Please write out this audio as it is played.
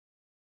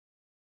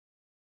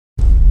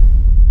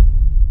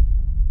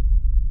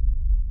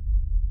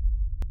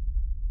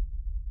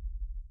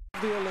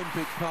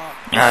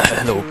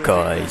Hello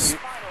guys,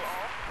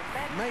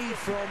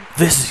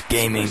 this is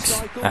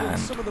Gamings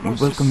and we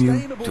welcome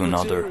you to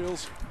another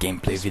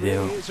gameplay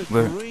video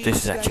where this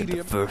is actually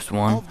the first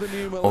one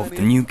of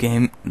the new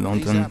game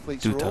London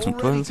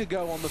 2012.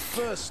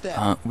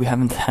 We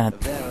haven't had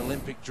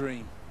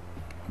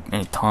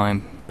any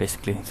time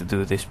basically to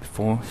do this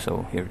before,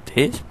 so here it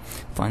is,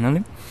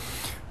 finally.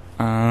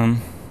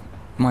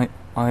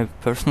 I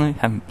personally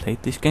haven't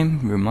played this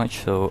game very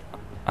much, so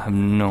I have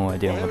no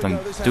idea what I'm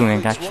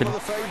doing actually.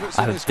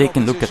 I have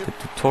taken a look at the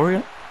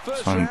tutorial,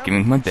 so I'm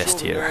giving my best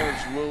here.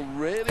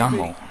 Come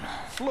on.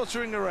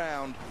 Fluttering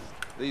around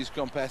these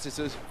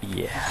competitors.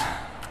 Yeah.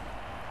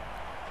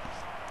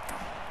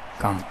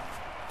 Come on.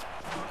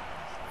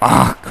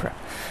 Ah, crap.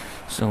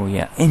 So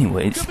yeah,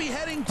 anyways.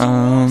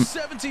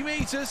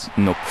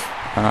 Nope.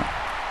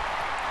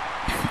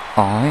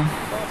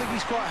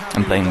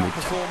 I'm playing with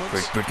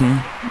Great Britain,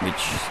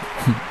 which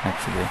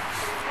actually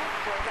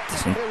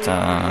doesn't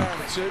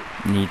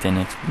need any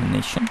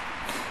explanation,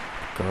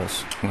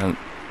 because, well,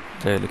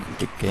 the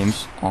Olympic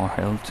Games are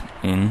held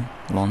in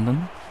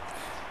London.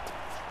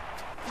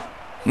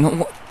 No,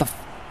 what the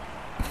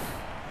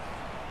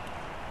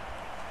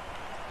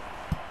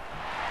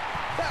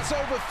That's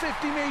over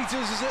 50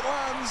 meters as it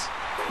lands.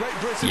 Great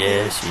Britain.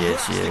 Yes.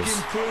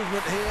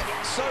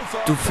 So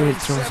far, 2 failed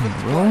throws in a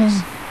row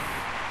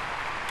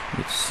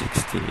with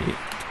 60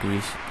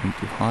 degrees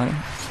into high.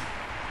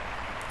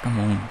 Come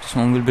on, this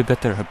one will be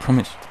better, I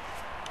promise.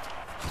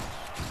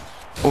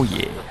 Oh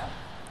yeah,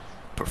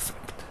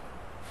 perfect.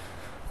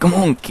 Come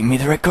on, give me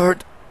the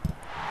record.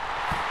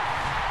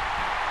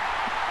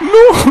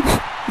 No!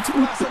 That's a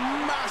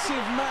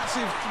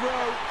massive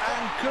throw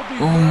and could be.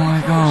 Oh my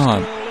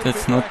god,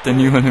 that's not the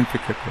new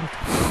Olympic record.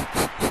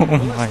 Oh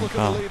my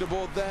god.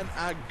 Then,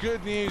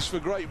 good news for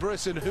Great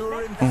Britain, who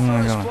are in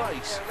first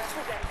place.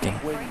 Okay,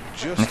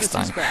 next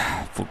time,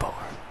 full power.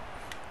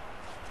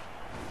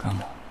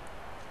 Come on.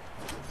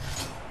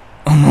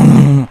 Oh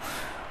no.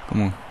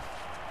 Come on.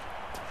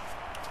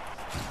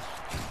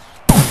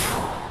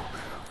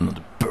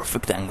 Another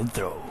perfect angle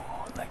throw.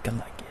 Like I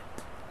like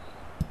it.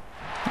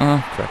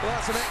 Oh crap. Well,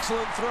 that's an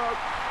excellent throw.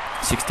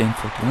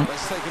 16-41.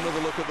 Let's take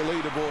another look at the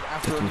leaderboard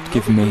after that would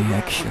give me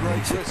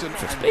actually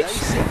first place.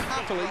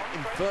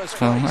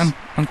 So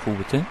I'm cool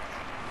with it.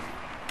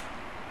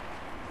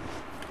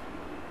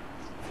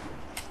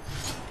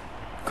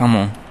 Come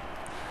on.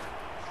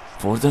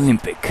 For the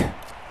Olympic.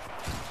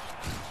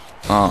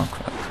 Oh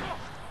crap.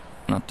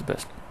 Not the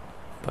best.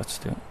 But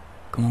still.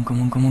 Come on,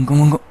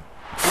 go.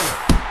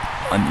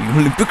 A new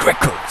Olympic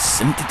record,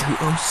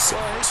 72.06.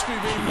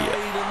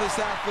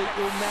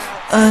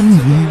 A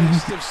new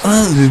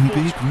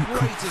Olympic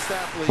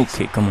record.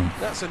 Okay, come on.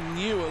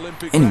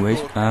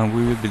 Anyways,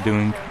 we will be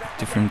doing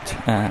different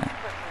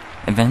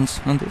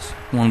events on this,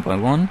 one by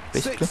one,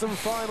 basically.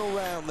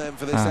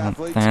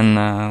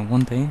 And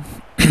one day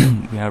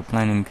we are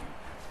planning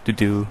to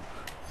do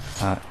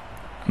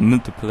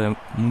multiple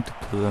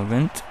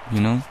event, you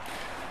know.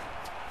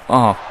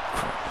 Oh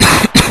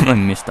crap. I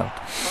missed out.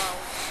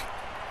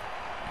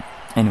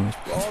 Anyways,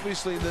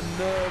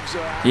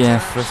 yeah,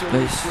 first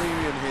place,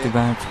 too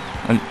bad.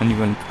 A new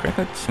Olympic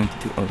record,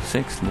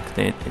 72.06, look at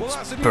it,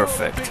 it's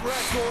perfect.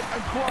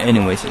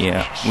 Anyways,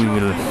 yeah, we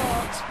will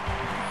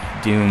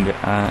doing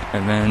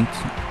event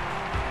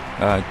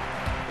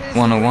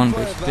 101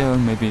 basically, or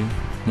maybe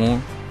more.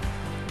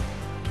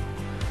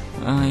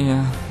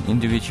 Yeah,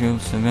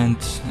 individuals,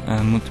 events,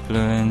 multiple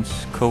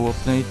events, co-op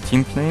play,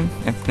 team play,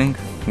 everything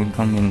will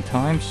come in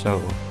time,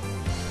 so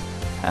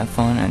have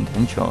fun and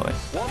enjoy.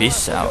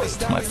 Peace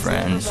out, my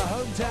friends.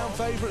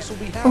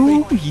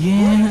 Oh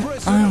yeah,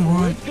 I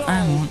won,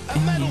 yeah,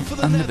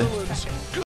 I'm the best.